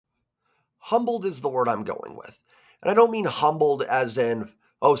Humbled is the word I'm going with. And I don't mean humbled as in,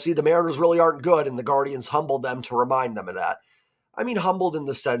 oh, see, the Mariners really aren't good and the Guardians humbled them to remind them of that. I mean humbled in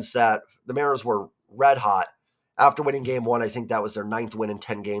the sense that the Mariners were red hot after winning game one. I think that was their 9th win in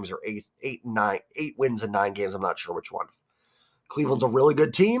 10 games or eight wins in 9 games. I'm not sure which one. Cleveland's a really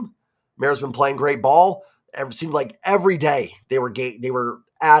good team. Mariners been playing great ball. It seemed like every day they were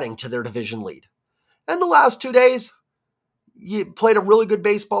adding to their division lead. And the last 2 days, you played a really good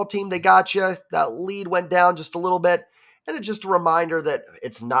baseball team. They got you. That lead went down just a little bit. And it's just a reminder that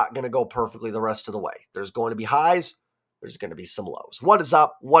it's not going to go perfectly the rest of the way. There's going to be highs. There's going to be some lows. What is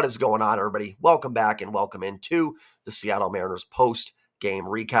up? What is going on, everybody? Welcome back and welcome into the Seattle Mariners post-game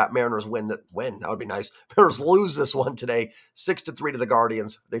recap. Mariners win. That would be nice. Mariners lose this one today, 6-3 to the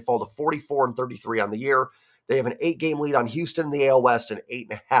Guardians. They fall to 44-33 on the year. They have an 8-game lead on Houston in the AL West and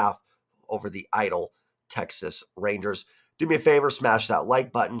 8.5 over the idle Texas Rangers. Do me a favor, smash that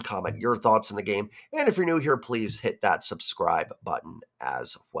like button, comment your thoughts in the game. And if you're new here, please hit that subscribe button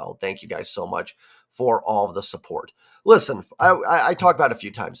as well. Thank you guys so much for all of the support. Listen, I talked about it a few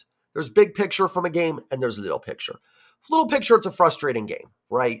times. There's big picture from a game and there's little picture. Little picture, it's a frustrating game,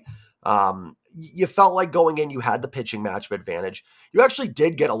 right? You felt like going in, you had the pitching matchup advantage. You actually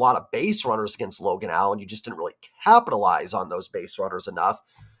did get a lot of base runners against Logan Allen. You just didn't really capitalize on those base runners enough.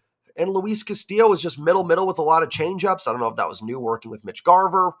 And Luis Castillo was just middle with a lot of changeups. I don't know if that was new working with Mitch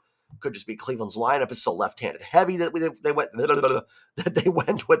Garver. Could just be Cleveland's lineup is so left-handed heavy that they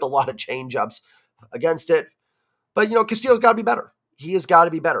went with a lot of changeups against it. But, Castillo's got to be better. He has got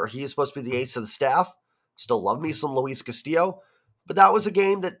to be better. He is supposed to be the ace of the staff. Still love me some Luis Castillo. But that was a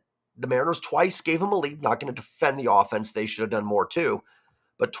game that the Mariners twice gave him a lead. Not going to defend the offense. They should have done more too.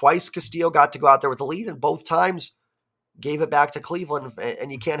 But twice Castillo got to go out there with the lead, and both times gave it back to Cleveland,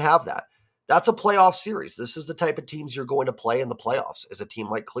 and you can't have that. That's a playoff series. This is the type of teams you're going to play in the playoffs, is a team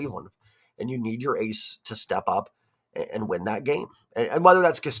like Cleveland. And you need your ace to step up and win that game. And whether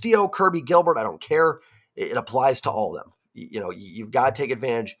that's Castillo, Kirby, Gilbert, I don't care. It applies to all of them. You've got to take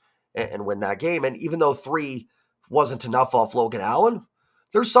advantage and win that game. And even though 3 wasn't enough off Logan Allen,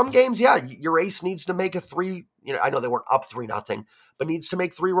 there's some games, your ace needs to make a 3. I know they weren't up 3-0, but needs to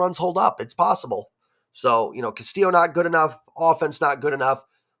make 3 runs hold up. It's possible. So, Castillo not good enough, offense not good enough,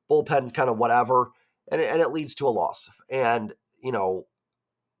 bullpen kind of whatever, and it leads to a loss. And, a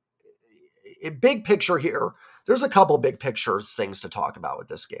big picture here, there's a couple big picture things to talk about with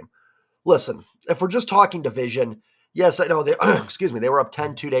this game. Listen, if we're just talking division, yes, I know they were up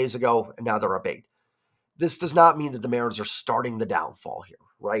 10 2 days ago, and now they're up 8. This does not mean that the Mariners are starting the downfall here,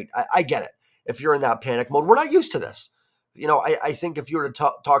 right? I get it. If you're in that panic mode, we're not used to this. I think if you were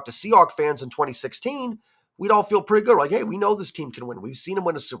to talk to Seahawks fans in 2016, we'd all feel pretty good. Like, hey, we know this team can win. We've seen them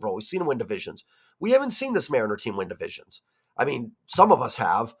win a Super Bowl. We've seen them win divisions. We haven't seen this Mariner team win divisions. I mean, some of us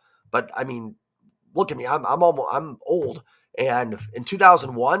have, but I mean, look at me. I'm old. And in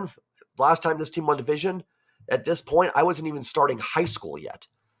 2001, last time this team won division, at this point, I wasn't even starting high school yet.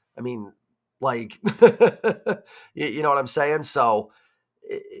 I mean, like, you know what I'm saying? So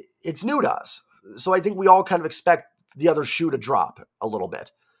it's new to us. So I think we all kind of expect the other shoe to drop a little bit.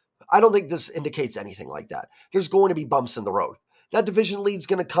 I don't think this indicates anything like that. There's going to be bumps in the road. That division lead's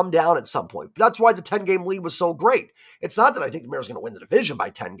going to come down at some point. That's why the 10-game lead was so great. It's not that I think the Mariners are going to win the division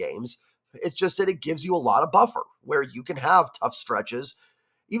by 10 games. It's just that it gives you a lot of buffer where you can have tough stretches.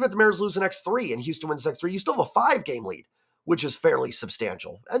 Even if the Mariners lose the next 3 and Houston wins the next 3, you still have a 5-game lead, which is fairly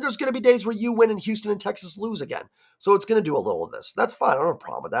substantial. And there's going to be days where you win and Houston and Texas lose again. So it's going to do a little of this. That's fine. I don't have a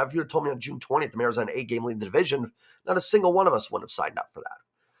problem with that. If you had told me on June 20th the Mariners had an 8-game lead in the division, not a single one of us would have signed up for that.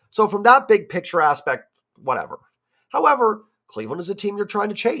 So from that big picture aspect, whatever. However, Cleveland is a team you're trying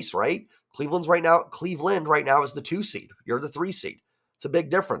to chase, right? Cleveland right now is the 2 seed. You're the 3 seed. It's a big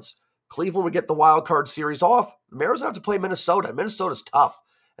difference. Cleveland would get the wild card series off. The Mariners have to play Minnesota. Minnesota's tough,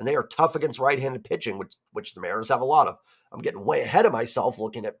 and they are tough against right-handed pitching, which the Mariners have a lot of. I'm getting way ahead of myself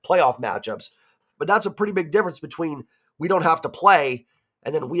looking at playoff matchups, but that's a pretty big difference between we don't have to play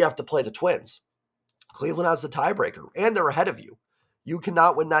and then we have to play the Twins. Cleveland has the tiebreaker, and they're ahead of you. You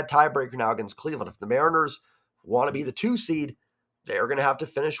cannot win that tiebreaker now against Cleveland. If the Mariners want to be the 2 seed, they're going to have to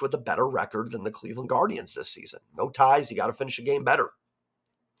finish with a better record than the Cleveland Guardians this season. No ties. You got to finish a game better.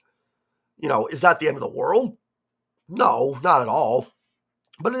 Is that the end of the world? No, not at all.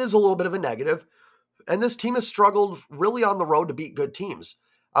 But it is a little bit of a negative. And this team has struggled really on the road to beat good teams.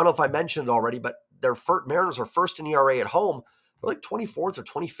 I don't know if I mentioned it already, but their Mariners are first in ERA at home. They're like 24th or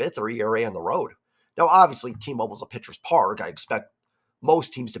 25th or ERA on the road. Now, obviously, T-Mobile's a pitcher's park. I expect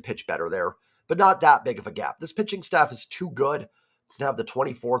most teams to pitch better there, but not that big of a gap. This pitching staff is too good to have the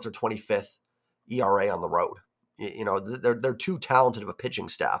 24th or 25th ERA on the road. They're too talented of a pitching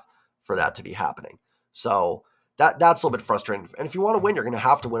staff for that to be happening. So that's a little bit frustrating. And if you want to win, you're going to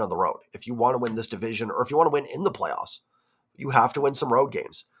have to win on the road. If you want to win this division, or if you want to win in the playoffs, you have to win some road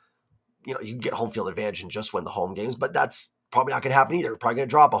games. You can get home field advantage and just win the home games, but that's probably not going to happen either. You're probably going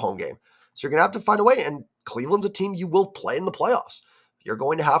to drop a home game. So you're going to have to find a way. And Cleveland's a team you will play in the playoffs. You're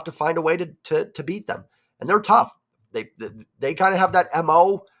going to have to find a way to beat them. And they're tough. They kind of have that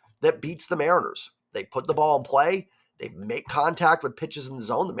MO that beats the Mariners. They put the ball in play. They make contact with pitches in the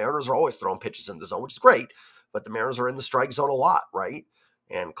zone. The Mariners are always throwing pitches in the zone, which is great. But the Mariners are in the strike zone a lot, right?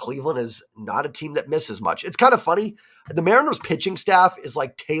 And Cleveland is not a team that misses much. It's kind of funny. The Mariners pitching staff is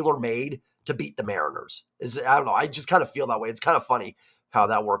like tailor-made to beat the Mariners. I don't know. I just kind of feel that way. It's kind of funny how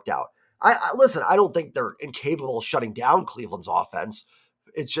that worked out. Listen, I don't think they're incapable of shutting down Cleveland's offense.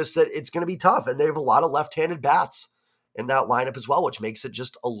 It's just that it's going to be tough. And they have a lot of left-handed bats in that lineup as well, which makes it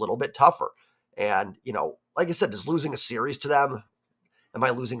just a little bit tougher. And, like I said, just losing a series to them, am I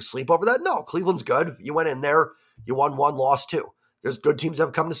losing sleep over that? No, Cleveland's good. You went in there, you won one, lost two. There's good teams that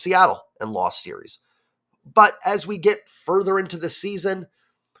have come to Seattle and lost series. But as we get further into the season,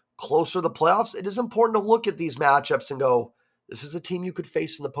 closer to the playoffs, it is important to look at these matchups and go, this is a team you could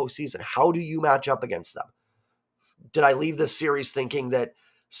face in the postseason. How do you match up against them? Did I leave this series thinking that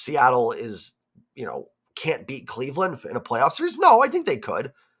Seattle is, can't beat Cleveland in a playoff series? No, I think they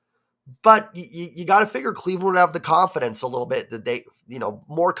could. But you got to figure Cleveland would have the confidence a little bit that they,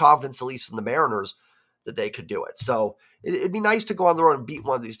 more confidence, at least in the Mariners, that they could do it. So it'd be nice to go on the road and beat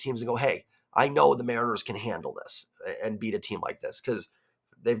one of these teams and go, hey, I know the Mariners can handle this and beat a team like this, because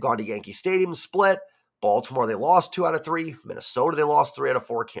they've gone to Yankee Stadium, split. Baltimore, they lost 2 out of 3. Minnesota, they lost 3 out of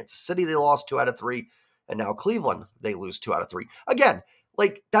 4. Kansas City, they lost 2 out of 3. And now Cleveland, they lose 2 out of 3. Again,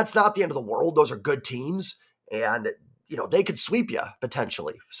 that's not the end of the world. Those are good teams. And, they could sweep you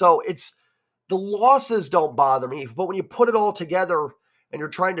potentially. So the losses don't bother me. But when you put it all together and you're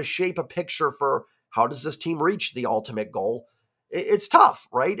trying to shape a picture for how does this team reach the ultimate goal, it's tough,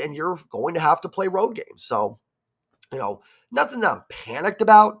 right? And you're going to have to play road games. So, nothing that I'm panicked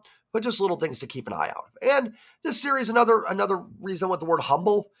about, but just little things to keep an eye out. And this series, another reason with the word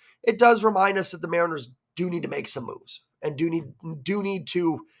humble, it does remind us that the Mariners do need to make some moves and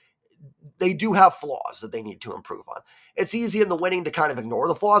they do have flaws that they need to improve on. It's easy in the winning to kind of ignore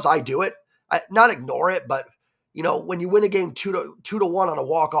the flaws. I do it. Not ignore it, but when you win a game 2-1 on a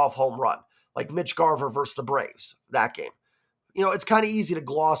walk-off home run, like Mitch Garver versus the Braves, that game, it's kind of easy to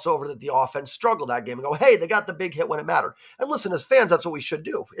gloss over that the offense struggled that game and go, hey, they got the big hit when it mattered. And listen, as fans, that's what we should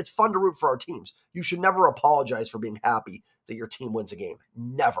do. It's fun to root for our teams. You should never apologize for being happy that your team wins a game.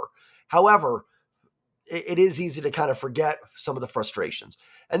 Never. However, it is easy to kind of forget some of the frustrations.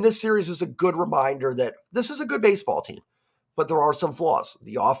 And this series is a good reminder that this is a good baseball team, but there are some flaws.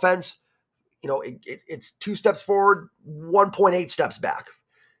 The offense, it's 2 steps forward, 1.8 steps back,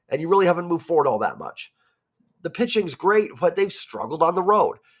 and you really haven't moved forward all that much. The pitching's great, but they've struggled on the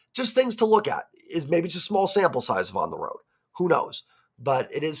road. Just things to look at. Is maybe it's a small sample size of on the road. Who knows? But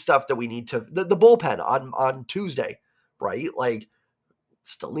it is stuff that we need to. The bullpen on Tuesday, right?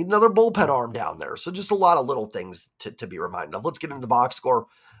 Still need another bullpen arm down there. So just a lot of little things to be reminded of. Let's get into the box score.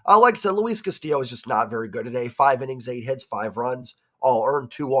 Like I said, Luis Castillo is just not very good today. 5 innings, 8 hits, 5 runs, all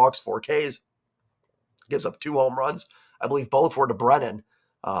earned, 2 walks, 4 Ks. Gives up 2 home runs. I believe both were to Brennan,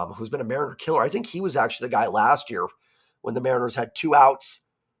 who's been a Mariner killer. I think he was actually the guy last year when the Mariners had 2 outs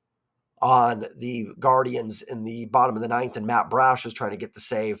on the Guardians in the bottom of the 9th, and Matt Brash was trying to get the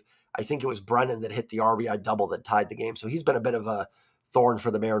save. I think it was Brennan that hit the RBI double that tied the game. So he's been a bit of a thorn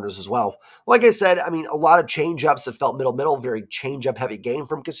for the Mariners as well. Like I said, a lot of change-ups that felt middle, very change-up heavy game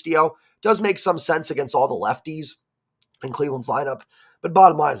from Castillo. Does make some sense against all the lefties in Cleveland's lineup, but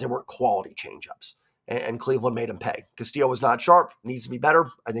bottom line is they weren't quality change-ups, and Cleveland made him pay. Castillo was not sharp, needs to be better.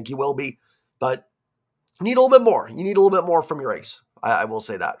 I think he will be, but you need a little bit more. You need a little bit more from your ace. I will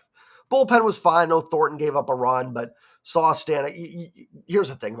say that. Bullpen was fine. No, Thornton gave up a run, but Sauce Stanek. Here's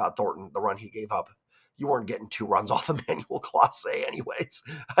the thing about Thornton, the run he gave up. You weren't getting 2 runs off Emmanuel Clase anyways.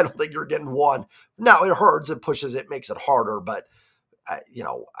 I don't think you're getting 1. Now, it hurts, it pushes, it makes it harder, but,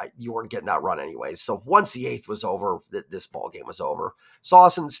 you weren't getting that run anyways. So once the 8th was over, this ball game was over.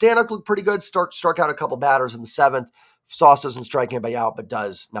 Sauce and Stanek looked pretty good, struck out a couple batters in the 7th. Sauce doesn't strike anybody out, but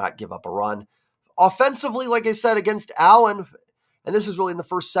does not give up a run. Offensively, like I said, against Allen, and this is really in the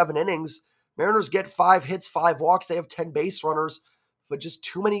first 7 innings, Mariners get 5 hits, 5 walks. They have 10 base runners, but just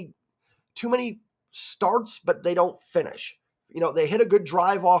too many starts, but they don't finish. They hit a good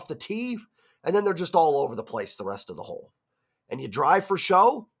drive off the tee, and then they're just all over the place the rest of the hole. And you drive for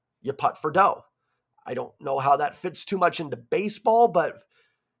show, you putt for dough. I don't know how that fits too much into baseball, but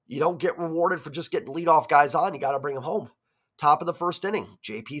you don't get rewarded for just getting leadoff guys on. You got to bring them home. top of the first inning.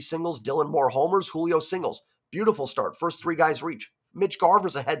 JP singles, Dylan Moore homers, Julio singles. Beautiful start. First three guys reach. Mitch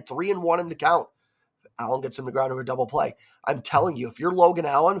Garver's ahead 3-1 in the count. Allen gets him to ground to a double play. I'm telling you, if you're Logan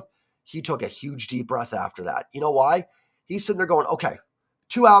Allen, he took a huge deep breath after that. You know why? He's sitting there going, okay,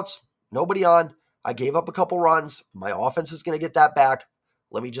 2 outs, nobody on. I gave up a couple runs. My offense is going to get that back.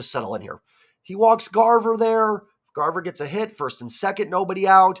 Let me just settle in here. He walks Garver there. Garver gets a hit, first and second, nobody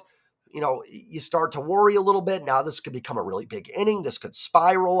out. You start to worry a little bit. Now this could become a really big inning. This could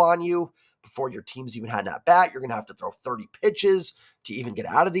spiral on you before your team's even had that bat. You're going to have to throw 30 pitches to even get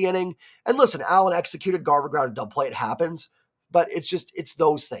out of the inning. And listen, Allen executed, Garver grounded double play. It happens. But it's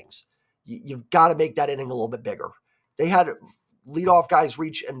those things. You've got to make that inning a little bit bigger. They had leadoff guys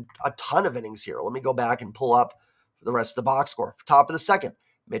reach in a ton of innings here. Let me go back and pull up the rest of the box score. Top of the second,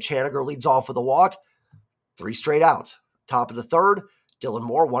 Mitch Haniger leads off with a walk. 3 straight outs. Top of the third, Dylan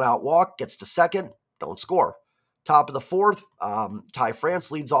Moore, 1-out walk, gets to second, don't score. Top of the fourth, Ty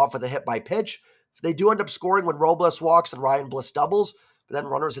France leads off with a hit by pitch. They do end up scoring when Robles walks and Ryan Bliss doubles, but then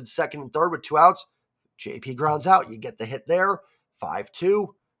runners in second and third with 2 outs. JP grounds out. You get the hit there, 5-2.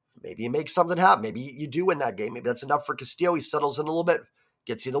 Maybe you make something happen. Maybe you do win that game. Maybe that's enough for Castillo. He settles in a little bit,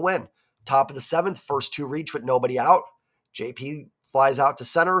 gets you the win. Top of the seventh, first 2 reach with nobody out. JP flies out to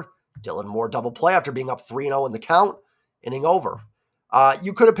center. Dylan Moore double play after being up 3-0 in the count. Inning over.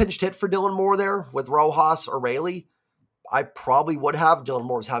 You could have pinched hit for Dylan Moore there with Rojas or Raley. I probably would have. Dylan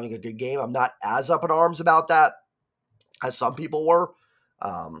Moore's having a good game. I'm not as up in arms about that as some people were,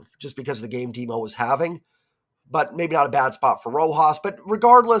 just because of the game Demo was having. But maybe not a bad spot for Rojas. But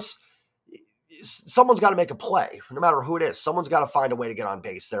regardless, someone's got to make a play, no matter who it is. Someone's got to find a way to get on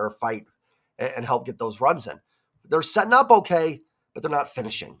base there, fight, and help get those runs in. They're setting up okay, but they're not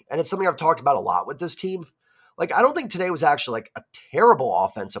finishing. And it's something I've talked about a lot with this team. Like, I don't think today was actually like a terrible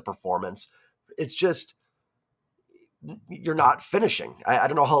offensive performance. It's just you're not finishing. I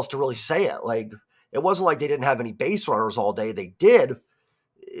don't know how else to really say it. Like, it wasn't like they didn't have any base runners all day. They did.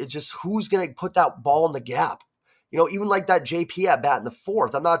 It's just who's going to put that ball in the gap? Even like that JP at bat in the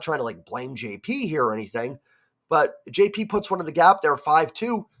fourth. I'm not trying to like blame JP here or anything, but JP puts one in the gap there,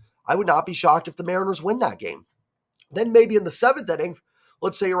 5-2. I would not be shocked if the Mariners win that game. Then maybe in the seventh inning,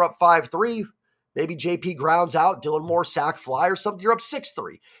 let's say you're up 5-3. Maybe JP grounds out, Dylan Moore sack fly or something. You're up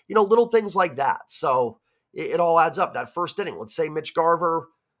 6-3. Little things like that. So it all adds up. That first inning, let's say Mitch Garver,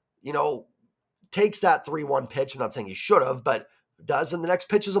 takes that 3-1 pitch. I'm not saying he should have, but does. And the next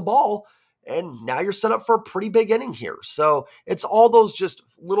pitch is a ball. And now you're set up for a pretty big inning here. So it's all those just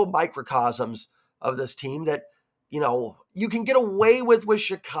little microcosms of this team that, you can get away with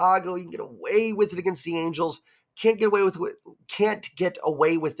Chicago. You can get away with it against the Angels. Can't get away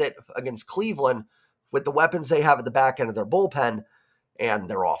with it against Cleveland with the weapons they have at the back end of their bullpen and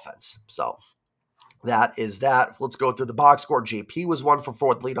their offense. So that is that. Let's go through the box score. JP was 1 for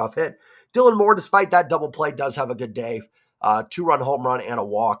 4 with leadoff hit. Dylan Moore, despite that double play, does have a good day. 2-run home run and a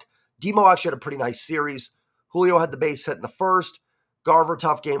walk. Demo actually had a pretty nice series. Julio had the base hit in the first. Garver,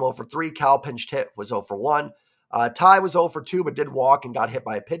 tough game, 0 for 3. Cal pinched hit, was 0 for 1. Ty was 0 for 2, but did walk and got hit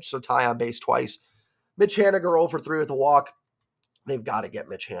by a pitch, so Ty on base twice. Mitch Haniger 0 for 3 with a walk. They've got to get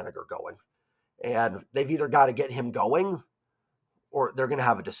Mitch Haniger going. And they've either got to get him going or they're going to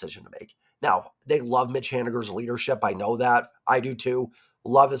have a decision to make. Now, they love Mitch Haniger's leadership. I know that. I do too.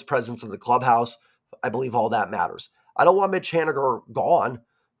 Love his presence in the clubhouse. I believe all that matters. I don't want Mitch Haniger gone,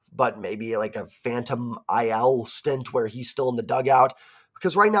 but maybe like a phantom IL stint where he's still in the dugout.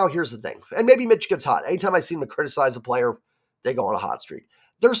 Because right now, here's the thing. And maybe Mitch gets hot. Anytime I see him criticize a player, they go on a hot streak.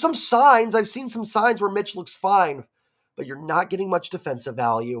 There's some signs. I've seen some signs where Mitch looks fine, but you're not getting much defensive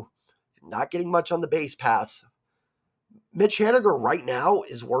value. You're not getting much on the base paths. Mitch Haniger right now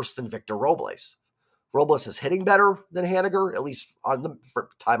is worse than Victor Robles. Robles is hitting better than Haniger, at least for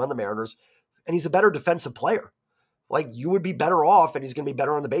time on the Mariners, and he's a better defensive player. Like, you would be better off, and he's going to be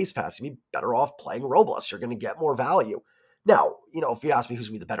better on the base paths. You'd be better off playing Robles. You're going to get more value. Now, if you ask me who's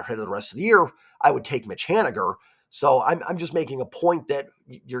going to be the better hitter the rest of the year, I would take Mitch Haniger. So I'm just making a point that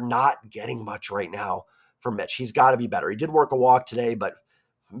you're not getting much right now from Mitch. He's got to be better. He did work a walk today, but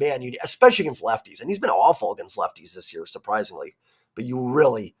man, especially against lefties, and he's been awful against lefties this year, surprisingly. But you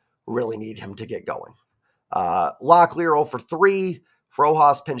really, really need him to get going. Locklear 0 for 3.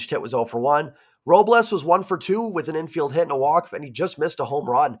 Rojas pinched hit was 0 for 1. Robles was 1 for 2 with an infield hit and a walk, and he just missed a home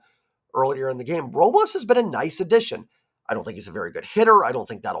run earlier in the game. Robles has been a nice addition. I don't think he's a very good hitter. I don't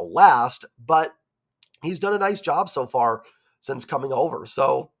think that'll last, but he's done a nice job so far since coming over.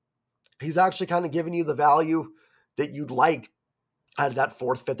 So he's actually kind of giving you the value that you'd like out of that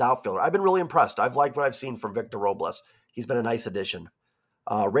 4th, 5th outfielder. I've been really impressed. I've liked what I've seen from Victor Robles. He's been a nice addition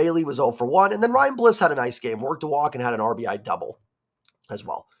Rayleigh was 0 for 1. And then Ryan Bliss had a nice game, worked a walk and had an RBI double as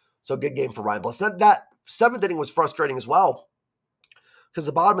well. So good game for Ryan Bliss. That seventh inning was frustrating as well because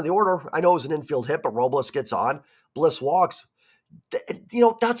the bottom of the order, I know it was an infield hit, but Robles gets on. Bliss walks.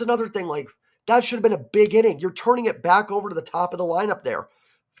 That's another thing. Like, that should have been a big inning. You're turning it back over to the top of the lineup there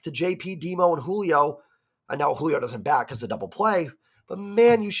to JP, Demo, and Julio. I know Julio doesn't bat because of double play, but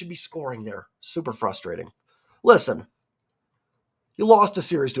man, you should be scoring there. Super frustrating. Listen, you lost a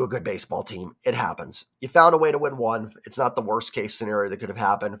series to a good baseball team. It happens. You found a way to win one. It's not the worst case scenario that could have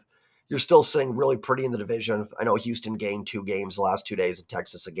happened. You're still sitting really pretty in the division. I know Houston gained 2 games the last 2 days, and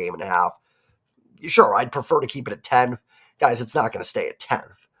Texas a game and a half. Sure, I'd prefer to keep it at 10. Guys, it's not going to stay at 10. I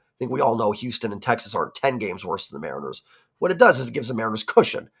think we all know Houston and Texas aren't 10 games worse than the Mariners. What it does is it gives the Mariners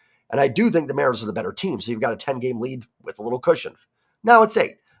cushion. And I do think the Mariners are the better team, so you've got a 10-game lead with a little cushion. Now it's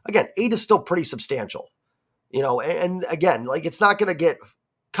 8. Again, 8 is still pretty substantial. And again, like, it's not going to get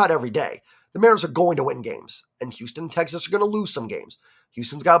cut every day. The Mariners are going to win games, and Houston and Texas are going to lose some games.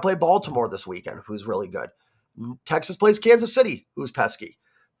 Houston's got to play Baltimore this weekend, who's really good. Texas plays Kansas City, who's pesky.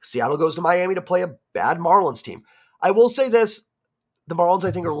 Seattle goes to Miami to play a bad Marlins team. I will say this, the Marlins,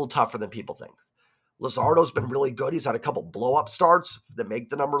 I think, are a little tougher than people think. Luzardo's been really good. He's had a couple blow-up starts that make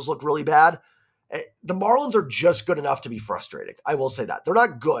the numbers look really bad. The Marlins are just good enough to be frustrating. I will say that. They're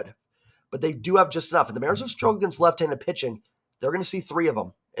not good, but they do have just enough. And the Mariners have struggled against left-handed pitching. They're going to see 3 of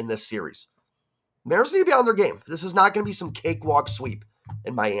them in this series. The Mariners need to be on their game. This is not going to be some cakewalk sweep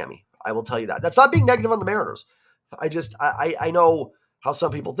in Miami. I will tell you that. That's not being negative on the Mariners. I know how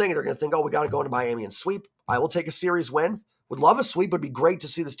some people think. They're going to think, oh, we got to go into Miami and sweep. I will take a series win. Would love a sweep. Would be great to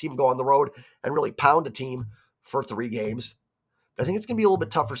see this team go on the road and really pound a team for 3 games. But I think it's going to be a little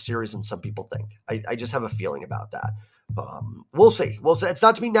bit tougher series than some people think. I just have a feeling about that. We'll see. It's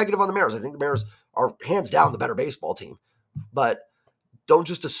not to be negative on the Mariners. I think the Mariners are hands down the better baseball team. But don't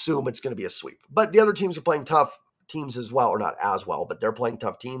just assume it's going to be a sweep. But the other teams are playing tough teams as well, or not as well, but they're playing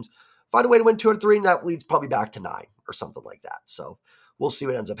tough teams. Find a way to win 2 out of 3, and that leads probably back to 9 or something like that. So we'll see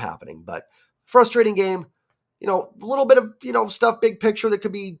what ends up happening. But frustrating game. A little bit of, stuff, big picture that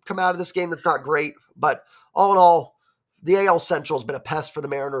could come out of this game that's not great. But all in all, the AL Central has been a pest for the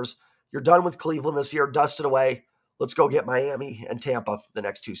Mariners. You're done with Cleveland this year. Dust it away. Let's go get Miami and Tampa the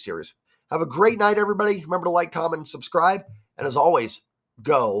next 2 series. Have a great night, everybody. Remember to like, comment, and subscribe. And as always,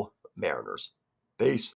 go Mariners. Peace.